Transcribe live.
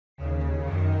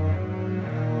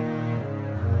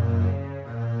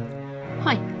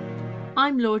Hi,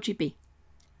 I'm Laura GB,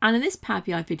 and in this Power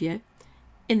BI video,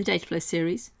 in the Dataflow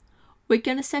series, we're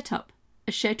going to set up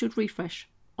a scheduled refresh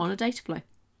on a Dataflow.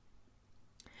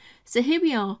 So here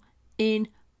we are in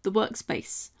the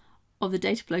workspace of the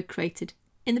Dataflow created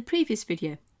in the previous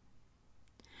video.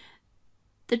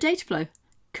 The Dataflow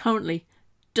currently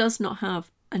does not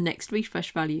have a next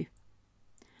refresh value,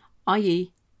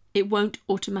 i.e. it won't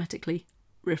automatically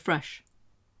refresh.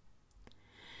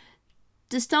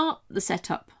 To start the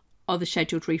setup of the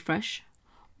scheduled refresh,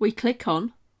 we click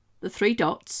on the three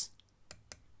dots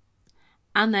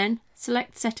and then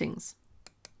select Settings.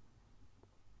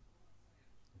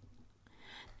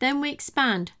 Then we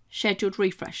expand Scheduled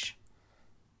Refresh.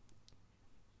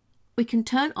 We can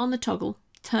turn on the toggle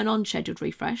Turn on Scheduled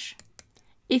Refresh.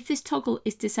 If this toggle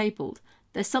is disabled,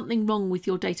 there's something wrong with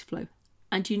your Dataflow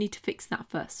and you need to fix that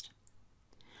first.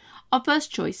 Our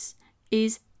first choice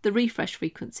is the refresh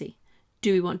frequency.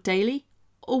 Do we want daily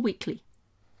or weekly?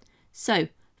 So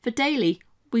for daily,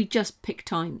 we just pick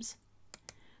times.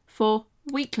 For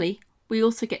weekly, we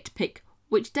also get to pick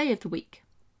which day of the week.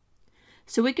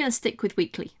 So we're going to stick with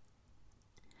weekly.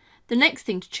 The next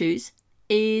thing to choose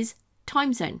is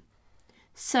time zone.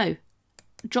 So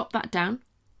drop that down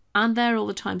and there are all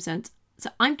the time zones.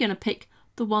 So I'm going to pick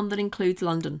the one that includes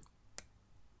London.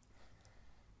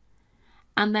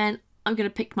 And then I'm going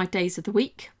to pick my days of the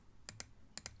week.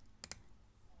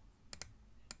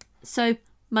 So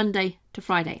Monday to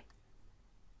Friday.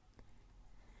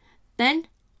 Then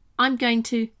I'm going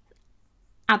to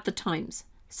add the times.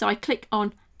 So I click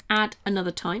on Add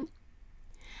Another Time.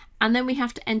 And then we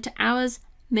have to enter hours,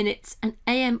 minutes and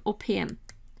AM or PM.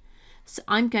 So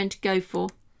I'm going to go for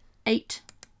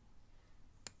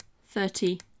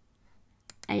 8:30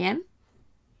 AM.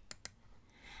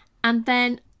 And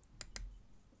then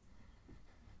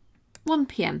 1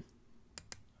 PM.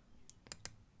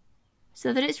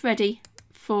 So that it's ready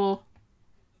for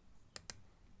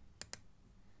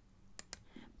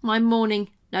my morning,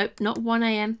 nope, not 1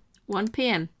 AM, 1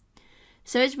 PM.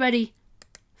 So it's ready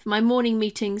for my morning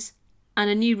meetings and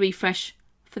a new refresh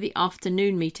for the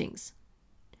afternoon meetings.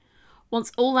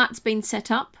 Once all that's been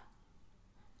set up,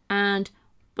 and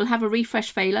we'll have a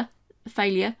refresh failure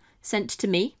sent to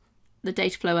me, the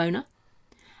Dataflow owner,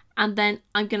 and then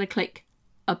I'm going to click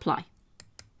Apply.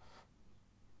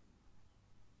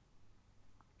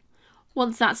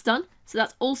 Once that's done, so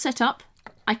that's all set up,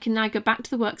 I can now go back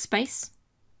to the workspace.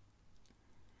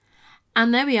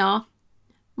 And there we are.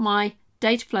 My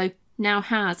Dataflow now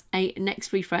has a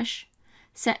next refresh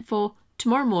set for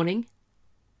tomorrow morning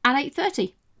at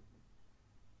 8:30.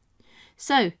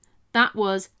 So that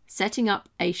was setting up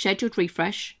a scheduled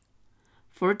refresh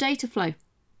for a Dataflow.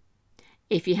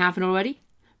 If you haven't already,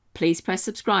 please press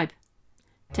subscribe.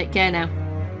 Take care now.